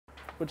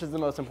which is the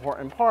most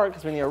important part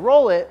because we need to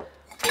roll it.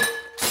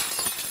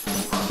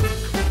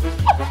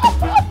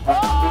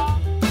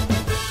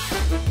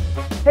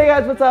 Hey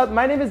guys, what's up?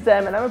 My name is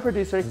Dem and I'm a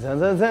producer.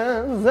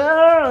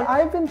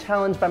 I've been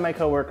challenged by my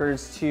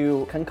coworkers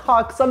to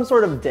concoct some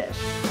sort of dish.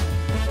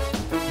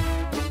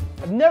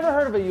 I've never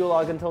heard of a Yule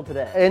log until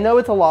today. I know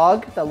it's a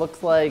log that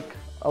looks like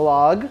a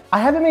log. I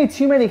haven't made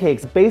too many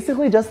cakes,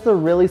 basically just the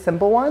really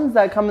simple ones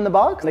that come in the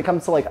box. When it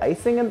comes to like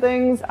icing and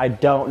things, I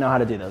don't know how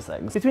to do those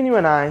things. Between you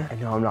and I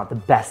know I'm not the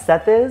best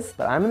at this,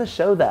 but I'm gonna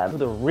show them who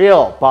the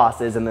real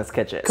boss is in this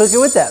kitchen. Cook it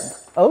with Dem.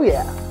 Oh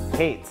yeah.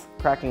 Hate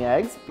cracking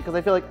eggs because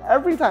I feel like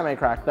every time I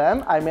crack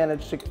them, I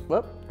manage to,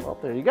 whoop, well,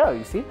 there you go,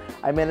 you see?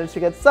 I managed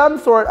to get some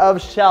sort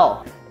of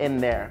shell in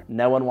there.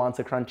 No one wants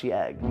a crunchy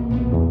egg.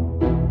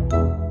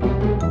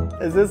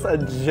 Is this a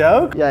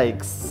joke?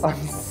 Yikes.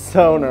 I'm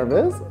so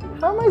nervous.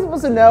 How am I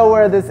supposed to know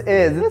where this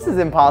is? This is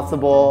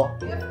impossible.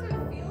 You have to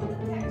feel the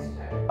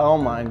texture. Oh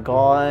my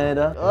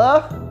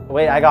God.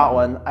 Wait, I got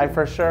one. I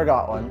for sure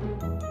got one.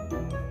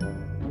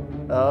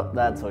 Oh,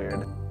 that's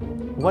weird.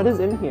 What is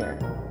in here?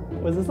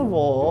 Was this a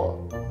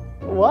bowl?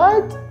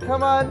 What?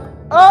 Come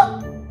on.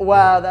 Oh!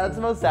 Wow, that's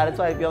the most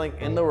satisfying feeling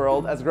in the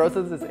world, as gross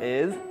as this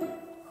is.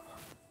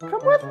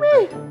 Come with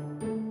me.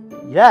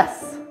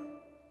 Yes.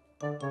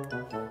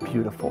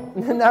 Beautiful.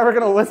 Now we're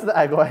gonna whisk the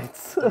egg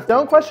whites.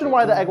 Don't question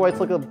why the egg whites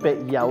look a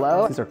bit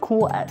yellow. These are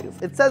cool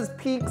eggs. It says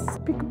peaks,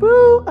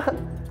 peekaboo.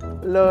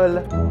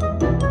 Lol.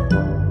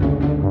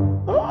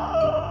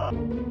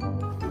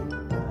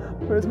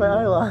 Where's my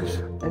eyelash?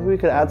 Maybe we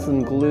could add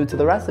some glue to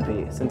the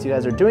recipe. Since you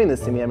guys are doing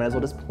this to me, I might as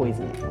well just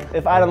poison it.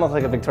 If I don't look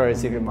like a Victoria's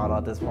Secret model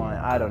at this point,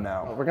 I don't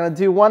know. We're gonna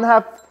do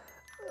 1/2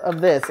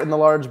 of this in the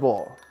large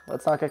bowl.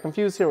 Let's not get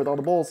confused here with all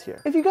the bowls here.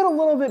 If you get a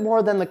little bit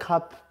more than the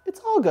cup, it's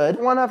all good.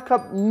 1/2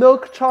 cup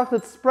milk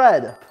chocolate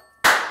spread.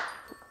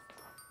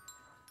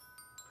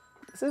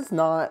 This is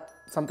not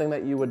something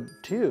that you would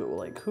do.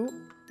 Like who?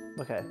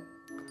 Okay,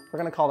 we're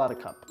gonna call that a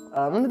cup.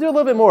 I'm gonna do a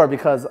little bit more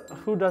because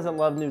who doesn't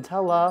love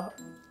Nutella?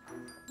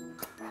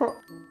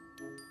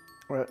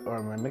 Or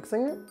am I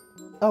mixing it?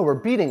 Oh, we're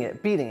beating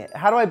it.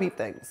 How do I beat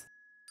things?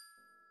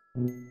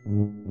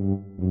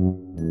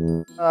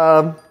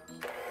 Oh,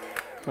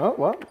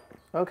 well,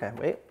 okay,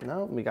 wait,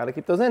 no, we gotta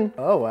keep those in.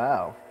 Oh,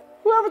 wow.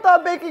 Whoever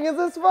thought baking is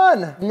this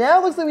fun? Now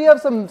it looks like we have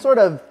some sort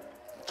of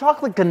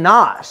chocolate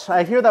ganache.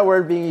 I hear that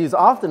word being used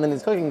often in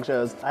these cooking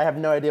shows. I have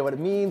no idea what it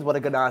means, what a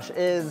ganache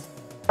is.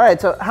 All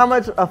right, so how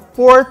much? A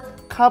 1/4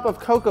 cup of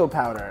cocoa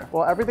powder.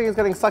 Well, everything is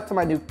getting sucked to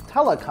my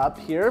Nutella cup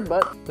here,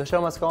 but the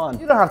show must go on.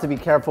 You don't have to be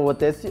careful with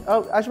this.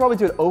 Oh, I should probably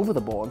do it over the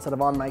bowl instead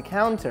of on my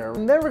counter.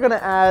 And then we're gonna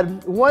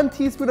add 1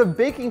 teaspoon of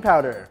baking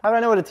powder. How do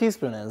I know what a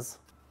teaspoon is?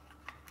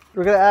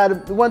 We're gonna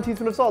add 1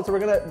 teaspoon of salt. So we're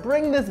gonna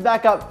bring this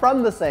back up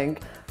from the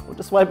sink. We'll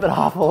just wipe it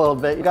off a little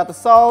bit. You got the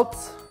salt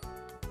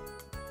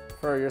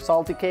for your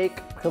salty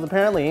cake, because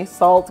apparently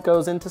salt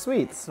goes into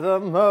sweets. The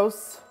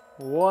most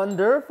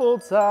wonderful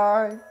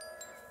time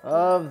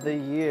of the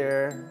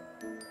year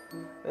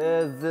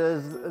is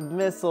this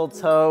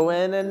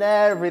mistletoeing and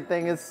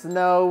everything is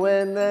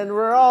snowing and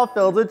we're all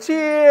filled with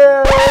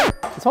cheer.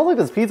 It smells like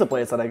this pizza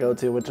place that I go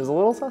to, which is a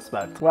little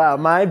suspect. Wow,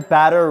 my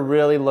batter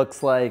really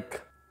looks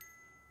like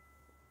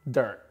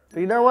dirt.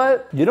 But you know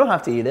what? You don't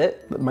have to eat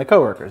it, but my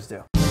coworkers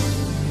do.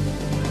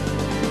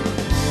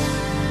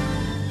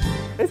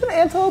 Isn't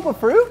antelope a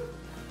fruit?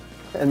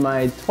 In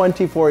my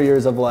 24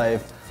 years of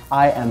life,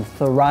 I am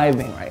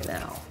thriving right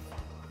now.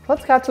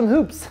 Let's catch some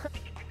hoops.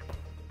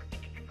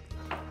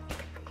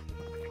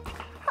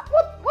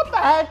 What the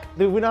heck?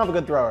 Dude, we don't have a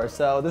good thrower,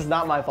 so this is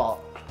not my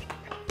fault.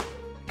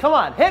 Come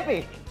on, hit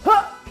me.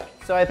 Huh!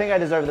 So I think I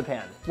deserve the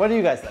pan. What do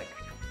you guys think?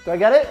 Do I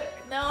get it?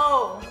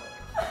 No.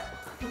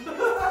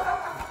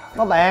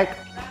 What the heck?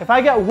 If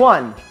I get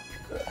 1,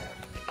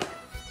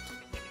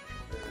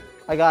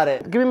 I got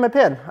it. Give me my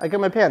pan. I got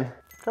my pan.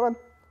 Come on.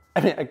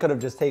 I mean, I could have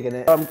just taken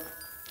it.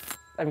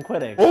 I'm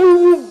quitting.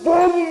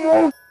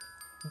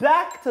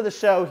 Back to the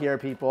show here,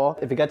 people.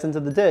 If it gets into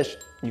the dish,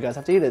 you guys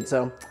have to eat it,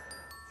 so.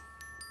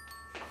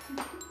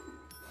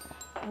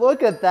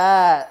 Look at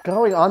that.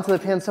 Going onto the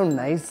pan so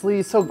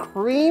nicely, so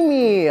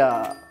creamy.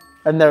 I've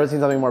never seen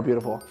something more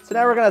beautiful. So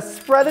now we're gonna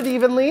spread it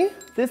evenly.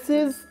 This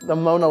is the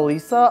Mona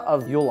Lisa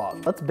of Yule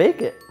log. Let's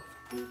bake it.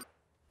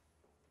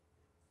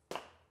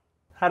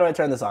 How do I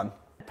turn this on?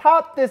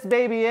 Pop this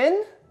baby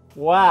in.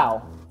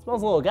 Wow, it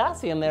smells a little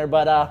gassy in there,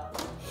 but I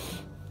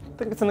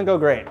think it's gonna go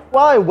great.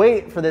 While I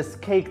wait for this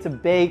cake to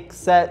bake,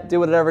 set,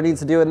 do whatever it needs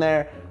to do in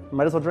there,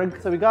 might as well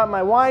drink. So we got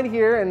my wine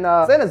here in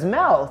Santa's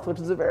mouth, which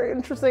is a very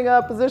interesting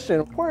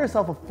position. Pour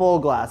yourself a full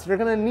glass. You're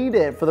gonna need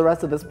it for the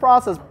rest of this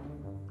process.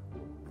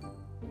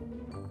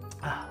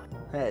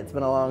 Hey, it's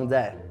been a long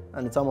day,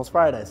 and it's almost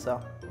Friday,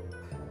 so.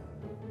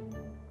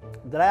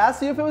 Did I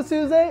ask you if it was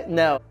Tuesday?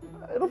 No.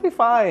 It'll be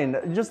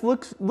fine. Just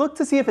look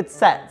to see if it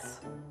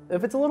sets.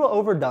 If it's a little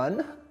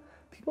overdone,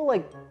 people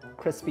like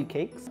crispy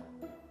cakes.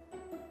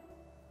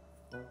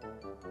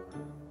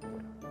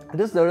 I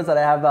just noticed that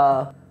I have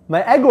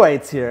my egg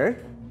whites here,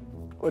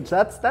 which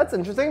that's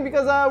interesting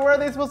because where are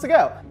they supposed to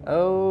go?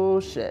 Oh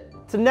shit.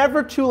 It's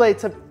never too late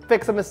to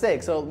fix a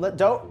mistake. So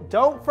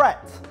don't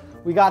fret.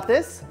 We got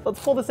this. Let's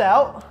pull this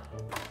out.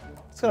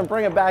 Just gonna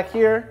bring it back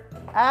here.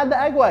 Add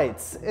the egg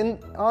whites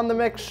on the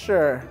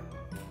mixture.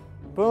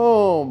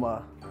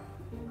 Boom.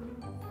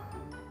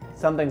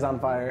 Something's on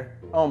fire.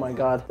 Oh my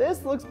God.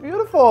 This looks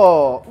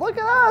beautiful. Look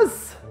at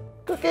us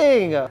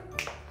cooking.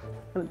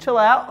 Gonna chill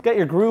out, get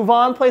your groove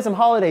on, play some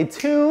holiday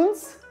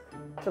tunes.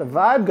 Get a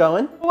vibe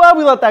going. Well,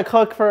 we let that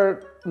cook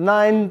for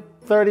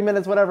 30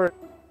 minutes, whatever.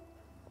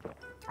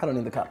 I don't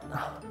need the cup.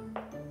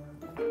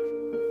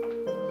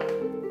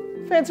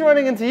 Fancy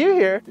running into you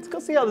here. Let's go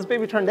see how this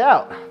baby turned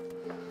out.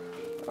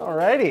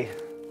 Alrighty.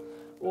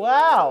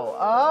 Wow,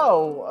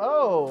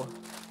 oh.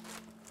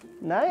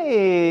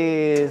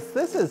 Nice,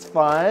 this is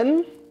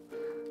fun.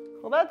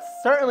 Well, that's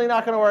certainly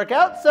not gonna work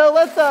out, so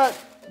let's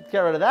get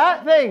rid of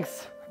that.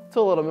 Thanks to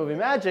a little movie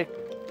magic.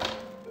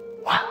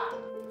 Wow.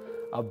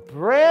 A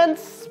brand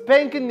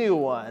spanking new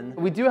one.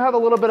 We do have a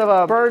little bit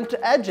of burnt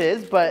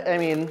edges, but I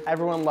mean,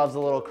 everyone loves a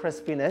little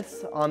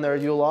crispiness on their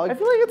Yule log. I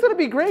feel like it's gonna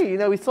be great. You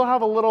know, we still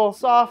have a little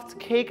soft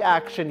cake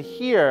action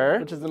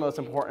here, which is the most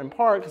important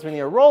part because we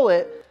need to roll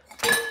it.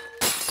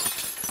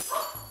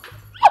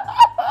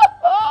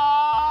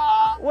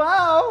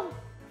 Wow,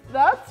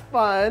 that's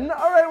fun.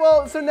 All right,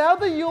 well, so now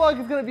the Yule log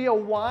is gonna be a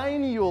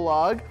wine Yule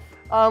log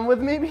with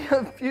maybe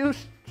a few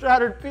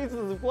shattered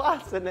pieces of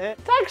glass in it.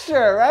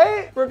 Texture,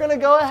 right? We're gonna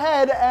go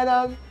ahead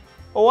and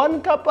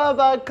 1 cup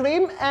of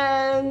cream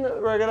and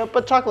we're gonna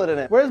put chocolate in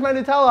it. Where's my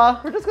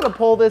Nutella? We're just gonna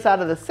pull this out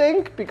of the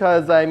sink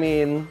because I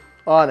mean,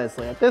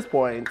 honestly, at this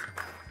point,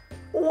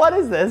 what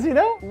is this, you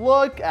know?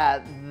 Look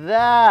at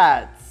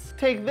that.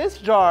 Take this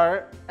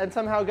jar and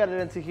somehow get it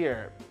into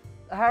here.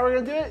 How are we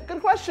gonna do it? Good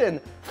question.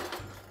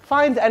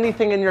 Find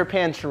anything in your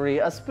pantry,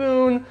 a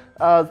spoon,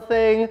 a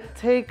thing.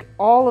 Take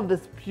all of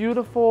this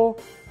beautiful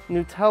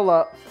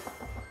Nutella.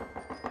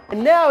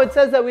 And now it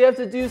says that we have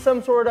to do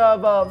some sort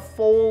of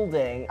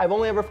folding. I've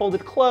only ever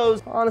folded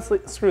clothes.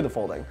 Honestly, screw the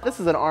folding. This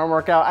is an arm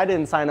workout. I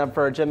didn't sign up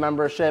for a gym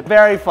membership.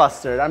 Very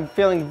flustered. I'm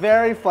feeling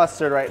very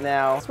flustered right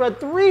now. Spread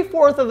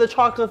 3/4 of the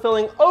chocolate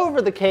filling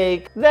over the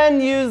cake, then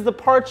use the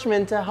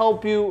parchment to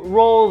help you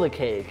roll the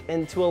cake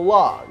into a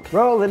log.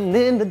 Rolling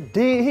in the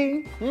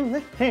deep.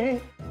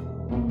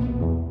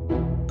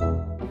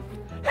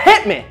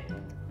 Hit me!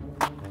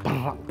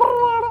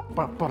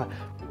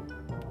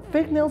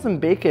 Fake nails and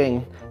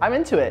baking. I'm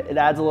into it. It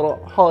adds a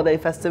little holiday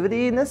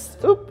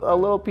festivitiness. Oop, a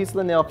little piece of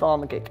the nail fell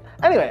on the cake.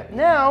 Anyway,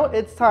 now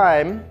it's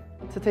time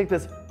to take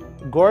this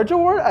Gorge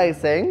Award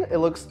icing. It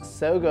looks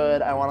so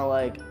good. I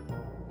wanna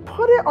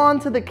put it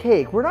onto the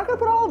cake. We're not gonna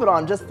put all of it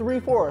on, just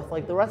 3/4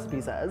 like the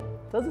recipe says.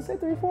 Does it say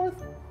 3/4?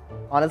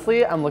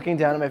 Honestly, I'm looking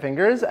down at my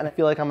fingers and I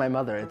feel like I'm my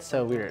mother. It's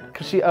so weird.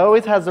 Cause she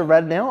always has a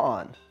red nail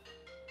on.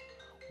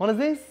 What is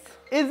this?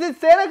 Is it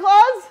Santa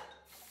Claus?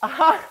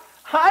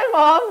 Hi,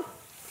 Mom.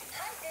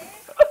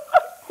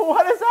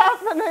 What is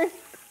happening?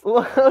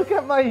 Look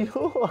at my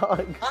Yule log.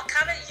 What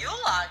kind of Yule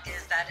log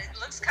is that? It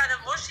looks kind of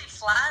mushy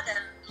flat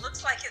and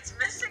looks like it's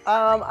missing.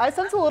 I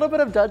sense a little bit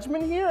of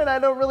judgment here and I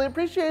don't really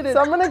appreciate it. So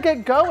I'm gonna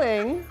get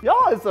going.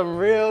 Y'all are some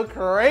real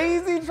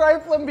crazy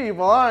trifling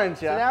people,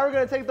 aren't you? So now we're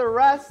gonna take the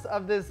rest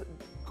of this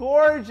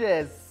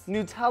gorgeous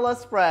Nutella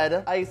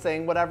spread,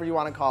 icing, whatever you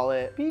wanna call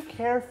it. Be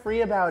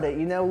carefree about it,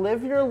 you know,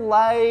 live your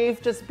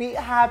life, just be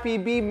happy,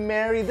 be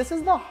merry. This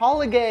is the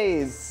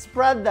holidays.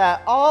 Spread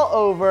that all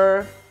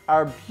over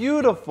our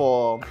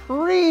beautiful,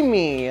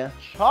 creamy,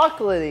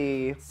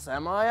 chocolatey,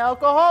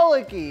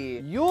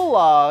 semi-alcoholic-y Yule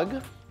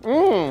log.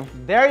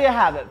 There you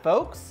have it,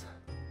 folks.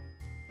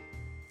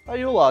 A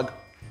Yule log.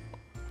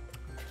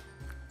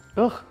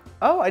 Ugh.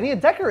 Oh, I need to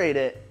decorate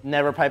it.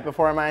 Never piped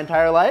before in my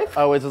entire life.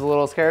 Always was a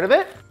little scared of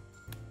it.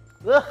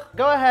 Ugh.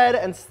 Go ahead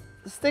and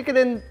stick it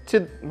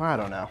into, I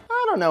don't know.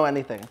 I don't know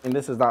anything. And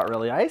this is not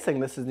really icing,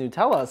 this is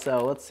Nutella,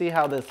 so let's see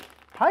how this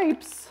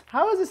pipes.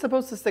 How is it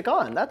supposed to stick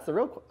on? That's the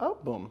real, oh,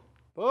 boom.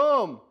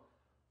 Boom!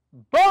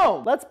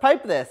 Boom! Let's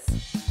pipe this.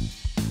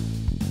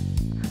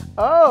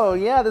 Oh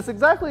yeah, that's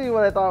exactly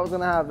what I thought was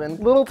gonna happen.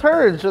 Little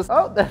turds just,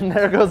 oh, then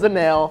there goes a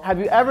nail. Have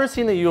you ever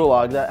seen a Yule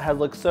log that has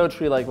looked so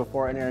tree-like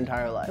before in your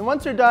entire life? And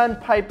once you're done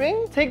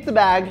piping, take the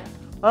bag.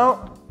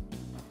 Oh,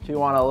 if you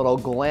want a little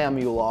glam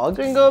Yule log.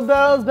 Jingle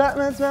bells,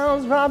 Batman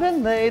smells,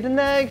 Robin laid an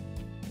egg.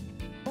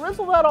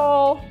 Drizzle that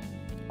all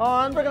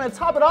on. We're gonna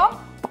top it off.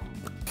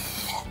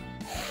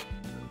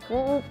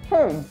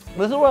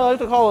 This is what I like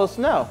to call a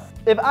snow.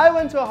 If I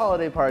went to a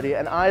holiday party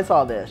and I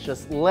saw this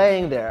just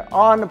laying there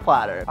on the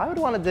platter, I would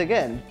want to dig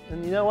in.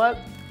 And you know what?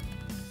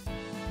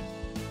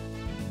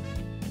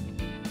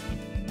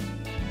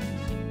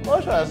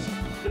 Delicious.